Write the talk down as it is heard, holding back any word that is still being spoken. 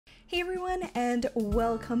Hey everyone, and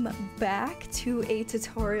welcome back to a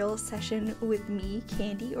tutorial session with me,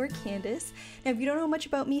 Candy or Candice. Now if you don't know much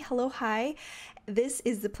about me, hello, hi. This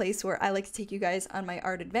is the place where I like to take you guys on my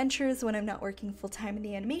art adventures when I'm not working full-time in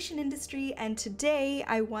the animation industry, and today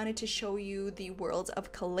I wanted to show you the world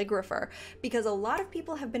of Calligrapher because a lot of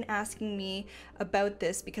people have been asking me about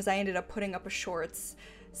this because I ended up putting up a shorts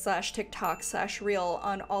 / TikTok / Reel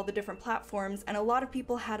on all the different platforms, and a lot of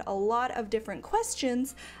people had a lot of different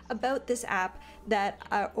questions about this app that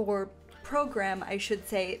or program I should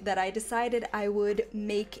say, that I decided I would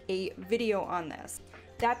make a video on this.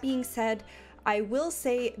 That being said, I will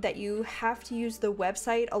say that you have to use the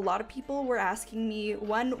website. A lot of people were asking me,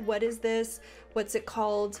 one, what is this? What's it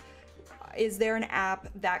called? Is there an app?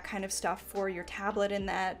 That kind of stuff for your tablet, and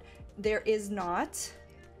that there is not.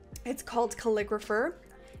 It's called Calligrapher,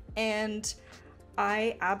 and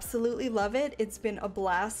I absolutely love it. It's been a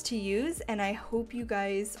blast to use, and I hope you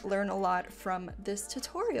guys learn a lot from this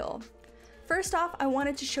tutorial. First off, I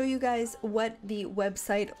wanted to show you guys what the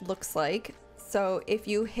website looks like. So if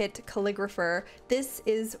you hit Calligrapher, this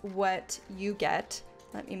is what you get.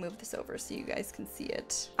 Let me move this over so you guys can see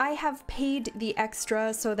it. I have paid the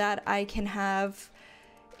extra so that I can have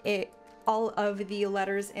all of the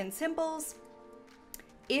letters and symbols.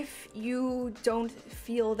 If you don't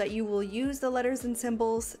feel that you will use the letters and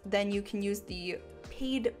symbols, then you can use the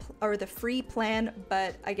paid or the free plan.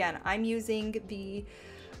 But again, I'm using the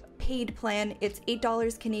paid plan. It's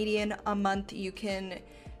 $8 Canadian a month. You can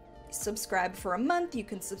subscribe for a month. You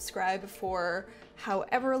can subscribe for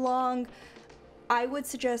however long. I would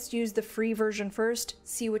suggest use the free version first,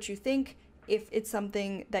 see what you think. If it's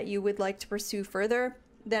something that you would like to pursue further,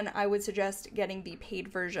 then I would suggest getting the paid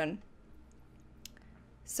version.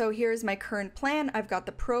 So here's my current plan. I've got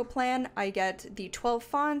the Pro plan. I get the 12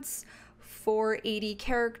 fonts, 480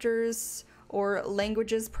 characters or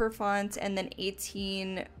languages per font, and then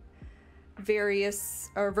 18 various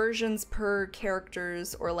versions per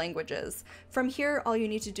characters or languages. From here, all you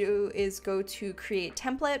need to do is go to Create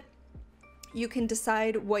Template. You can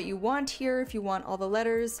decide what you want here. If you want all the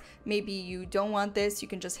letters, maybe you don't want this, you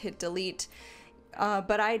can just hit delete.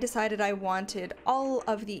 But I decided I wanted all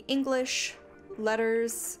of the English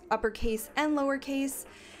letters, uppercase and lowercase,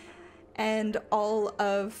 and all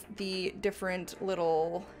of the different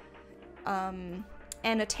little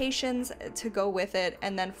annotations to go with it.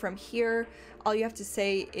 And then from here, all you have to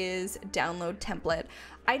say is download template.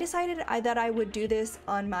 I decided that I would do this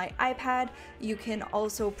on my iPad. You can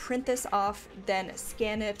also print this off, then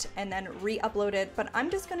scan it, and then re-upload it, but I'm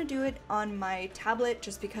just gonna do it on my tablet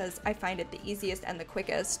just because I find it the easiest and the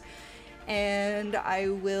quickest. And I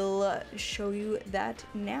will show you that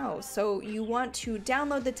now. So you want to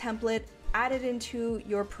download the template, add it into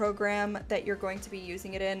your program that you're going to be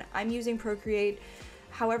using it in. I'm using Procreate.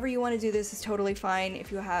 However you want to do this is totally fine.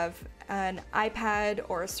 If you have an iPad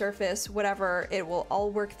or a Surface, whatever, it will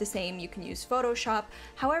all work the same. You can use Photoshop,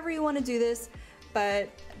 however you want to do this, but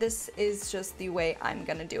this is just the way I'm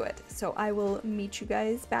gonna do it. So I will meet you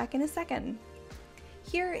guys back in a second.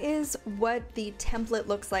 Here is what the template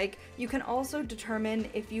looks like. You can also determine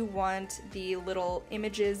if you want the little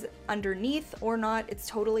images underneath or not. It's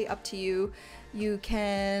totally up to you. You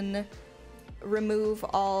can remove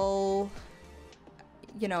all,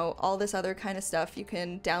 you know, all this other kind of stuff. You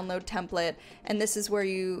can download template, and this is where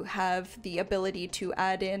you have the ability to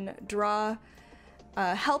add in draw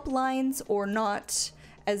help lines or not,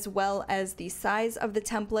 as well as the size of the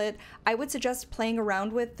template. I would suggest playing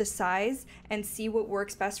around with the size and see what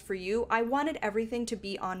works best for you. I wanted everything to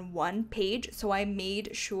be on one page, so I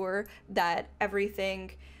made sure that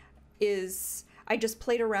everything is, I just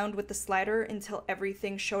played around with the slider until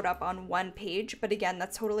everything showed up on one page. But again,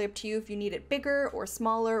 that's totally up to you if you need it bigger or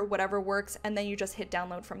smaller, whatever works, and then you just hit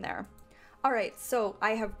download from there. All right, so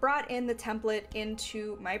I have brought in the template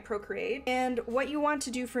into my Procreate, and what you want to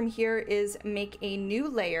do from here is make a new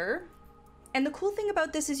layer. And the cool thing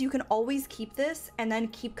about this is you can always keep this and then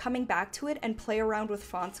keep coming back to it and play around with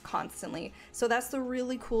fonts constantly. So that's the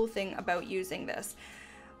really cool thing about using this.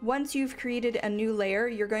 Once you've created a new layer,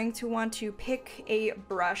 you're going to want to pick a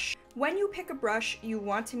brush. When you pick a brush, you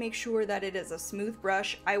want to make sure that it is a smooth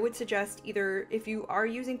brush. I would suggest either, if you are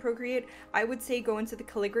using Procreate, I would say go into the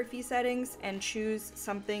calligraphy settings and choose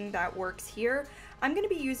something that works here. I'm going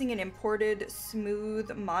to be using an imported smooth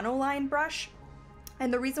monoline brush,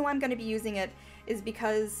 and the reason why I'm going to be using it is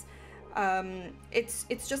because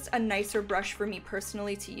it's just a nicer brush for me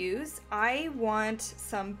personally to use. I want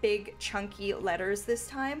some big chunky letters this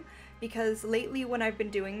time because lately when I've been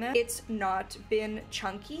doing this, it's not been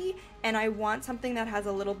chunky, and I want something that has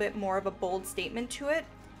a little bit more of a bold statement to it.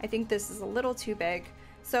 I think this is a little too big.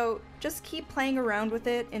 So just keep playing around with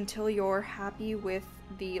it until you're happy with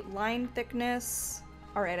the line thickness.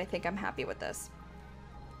 All right, I think I'm happy with this.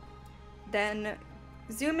 Then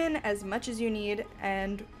zoom in as much as you need,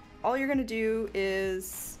 and all you're gonna do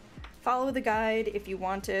is follow the guide if you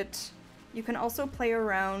want it. You can also play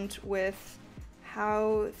around with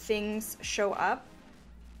how things show up.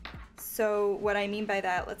 So what I mean by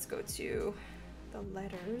that, let's go to the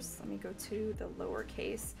letters. Let me go to the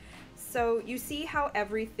lowercase. So you see how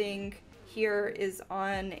everything here is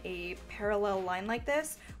on a parallel line like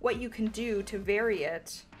this? What you can do to vary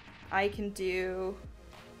it, I can do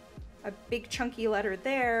a big chunky letter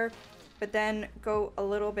there, but then go a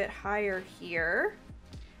little bit higher here,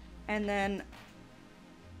 and then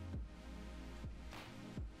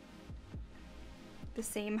the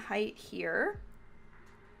same height here.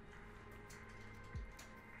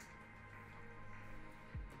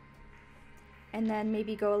 And then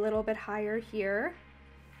maybe go a little bit higher here.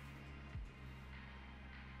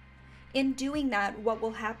 In doing that, what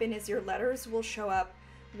will happen is your letters will show up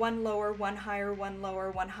one lower, one higher, one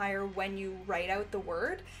lower, one higher when you write out the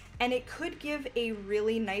word. And it could give a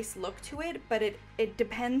really nice look to it, but it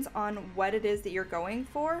depends on what it is that you're going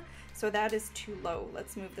for. So that is too low.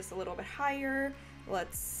 Let's move this a little bit higher.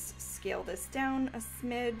 Let's scale this down a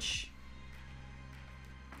smidge.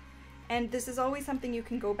 And this is always something you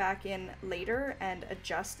can go back in later and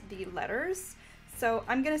adjust the letters. So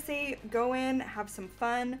I'm gonna say go in, have some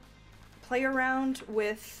fun, play around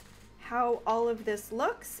with how all of this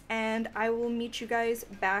looks, and I will meet you guys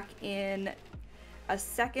back in a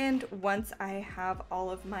second once I have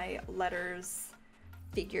all of my letters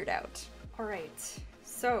figured out. All right,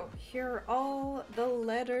 so here are all the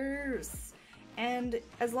letters. And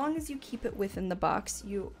as long as you keep it within the box,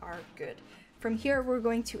 you are good. From here, we're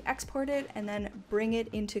going to export it and then bring it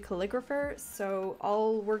into Calligrapher. So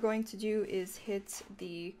all we're going to do is hit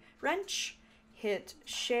the wrench, hit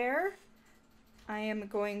share. I am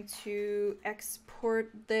going to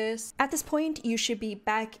export this. At this point, you should be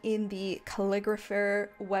back in the Calligrapher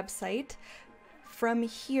website. From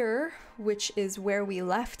here, which is where we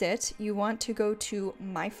left it, you want to go to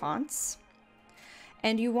My Fonts,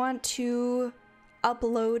 and you want to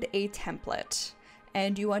upload a template.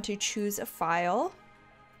 And you want to choose a file,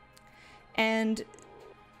 and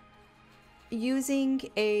using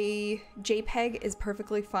a JPEG is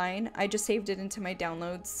perfectly fine. I just saved it into my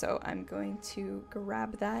downloads, so I'm going to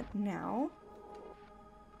grab that now.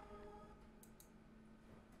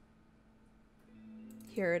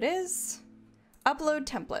 Here it is. Upload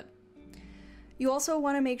template. You also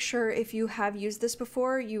want to make sure, if you have used this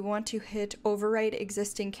before, you want to hit overwrite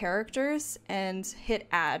existing characters and hit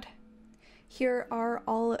add. Here are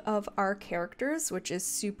all of our characters, which is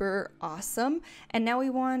super awesome. And now we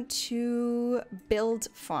want to build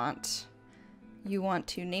font. You want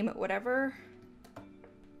to name it whatever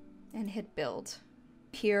and hit build.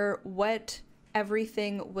 Here, what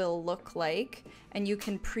everything will look like. And you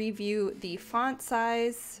can preview the font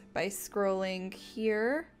size by scrolling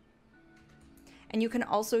here. And you can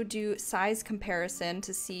also do size comparison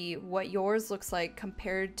to see what yours looks like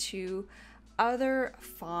compared to other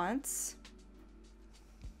fonts.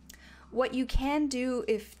 What you can do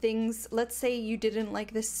if things, let's say you didn't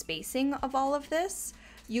like the spacing of all of this,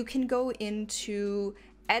 you can go into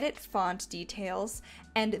edit font details,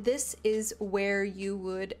 and this is where you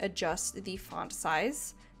would adjust the font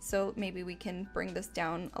size. So maybe we can bring this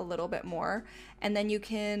down a little bit more, and then you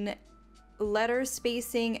can letter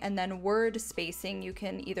spacing and then word spacing. You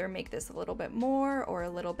can either make this a little bit more or a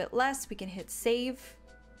little bit less. We can hit save.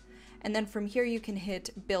 And then from here you can hit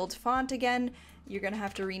build font again. You're gonna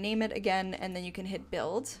have to rename it again, and then you can hit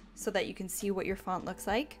build so that you can see what your font looks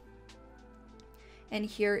like. And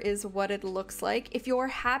here is what it looks like. If you're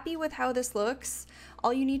happy with how this looks,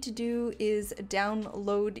 all you need to do is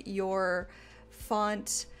download your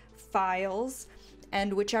font files,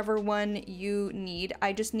 and whichever one you need.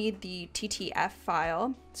 I just need the TTF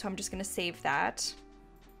file, so I'm just gonna save that.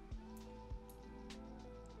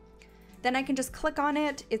 Then I can just click on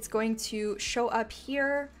it. It's going to show up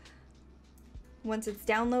here. Once it's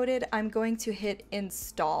downloaded, I'm going to hit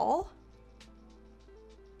install.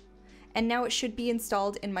 And now it should be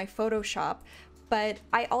installed in my Photoshop. But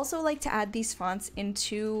I also like to add these fonts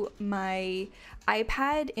into my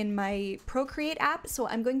iPad in my Procreate app. So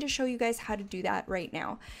I'm going to show you guys how to do that right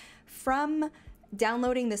now. From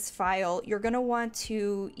downloading this file, you're going to want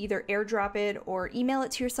to either airdrop it or email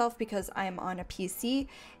it to yourself, because I am on a PC.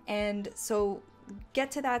 And so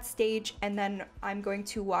get to that stage, and then I'm going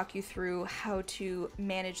to walk you through how to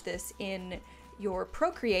manage this in your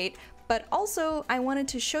Procreate. But also I wanted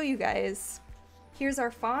to show you guys Here's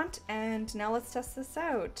our font, and now let's test this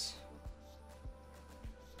out.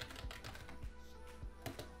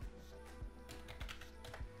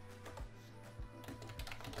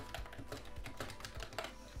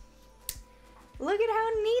 Look at how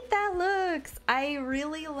neat that looks. I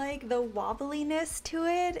really like the wobbliness to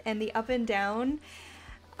it and the up and down.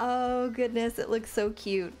 Oh goodness, it looks so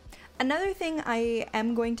cute. Another thing I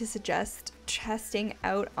am going to suggest testing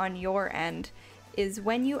out on your end is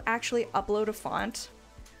when you actually upload a font.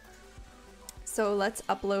 So let's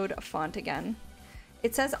upload a font again.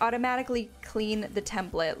 It says automatically clean the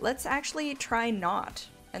template. Let's actually try not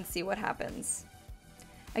and see what happens.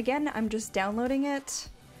 Again, I'm just downloading it.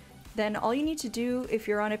 Then all you need to do if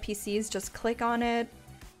you're on a PC is just click on it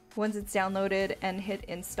once it's downloaded and hit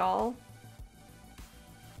install.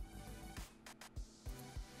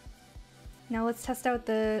 Now let's test out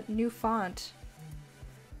the new font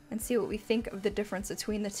and see what we think of the difference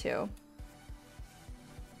between the two.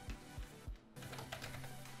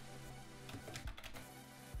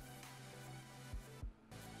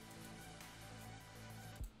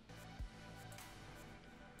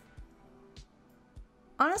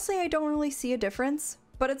 Honestly, I don't really see a difference,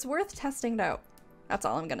 but it's worth testing it out. That's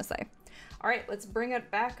all I'm gonna say. All right, let's bring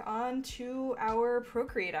it back on to our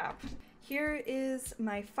Procreate app. Here is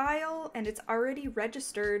my file, and it's already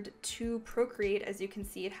registered to Procreate. As you can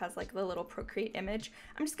see, it has like the little Procreate image.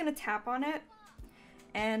 I'm just gonna tap on it,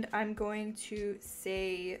 and I'm going to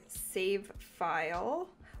say save file,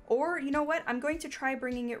 or you know what? I'm going to try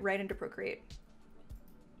bringing it right into Procreate.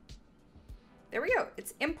 There we go,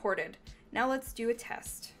 it's imported. Now let's do a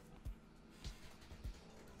test.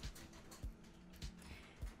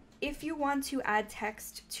 If you want to add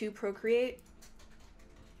text to Procreate,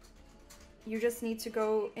 you just need to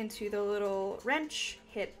go into the little wrench,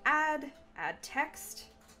 hit add text.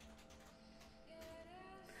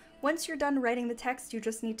 Once you're done writing the text, you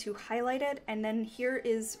just need to highlight it, and then here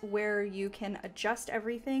is where you can adjust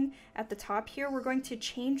everything. At the top here, we're going to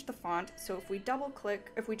change the font. So if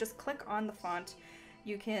we just click on the font,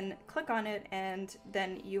 you can click on it, and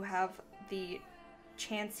then you have the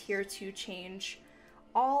chance here to change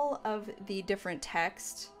all of the different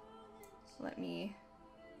text. Let me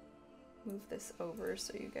move this over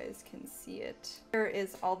so you guys can see it. Here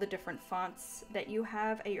is all the different fonts that you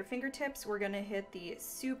have at your fingertips. We're gonna hit the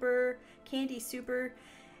Super, Candy Super,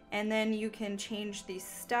 and then you can change the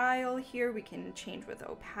style here. We can change with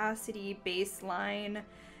opacity, baseline,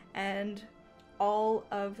 and all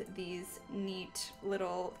of these neat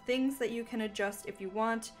little things that you can adjust if you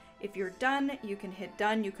want. If you're done, you can hit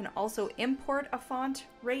done. You can also import a font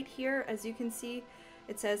right here. As you can see,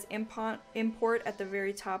 it says import at the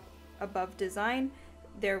very top above design.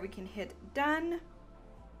 There we can hit done.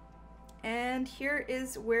 And here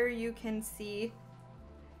is where you can see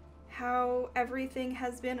how everything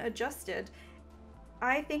has been adjusted.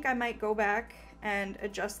 I think I might go back and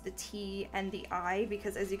adjust the T and the I,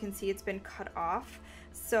 because as you can see, it's been cut off.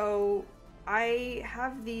 So I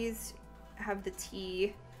have the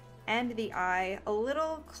T and the I a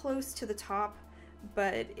little close to the top,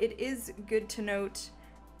 but it is good to note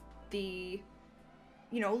the,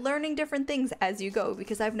 learning different things as you go,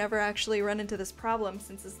 because I've never actually run into this problem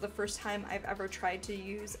since this is the first time I've ever tried to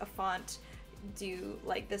use a font, do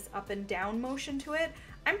like this up and down motion to it.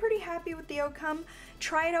 I'm pretty happy with the outcome.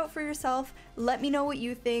 Try it out for yourself. Let me know what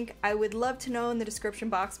you think. I would love to know in the description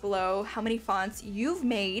box below how many fonts you've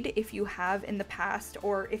made, if you have in the past,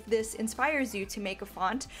 or if this inspires you to make a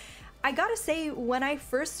font. I gotta say, when I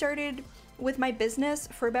first started with my business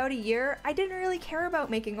for about a year, I didn't really care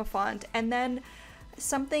about making a font, and then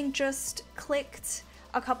something just clicked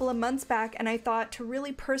a couple of months back, and I thought to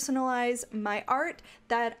really personalize my art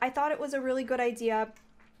that I thought it was a really good idea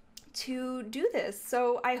to do this.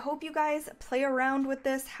 So I hope you guys play around with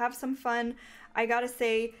this, have some fun. I gotta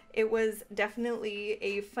say, it was definitely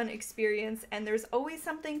a fun experience, and there's always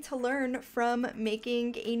something to learn from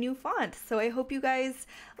making a new font. So I hope you guys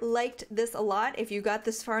liked this a lot. If you got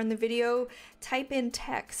this far in the video, type in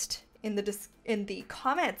text in the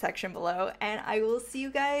comment section below, and I will see you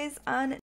guys on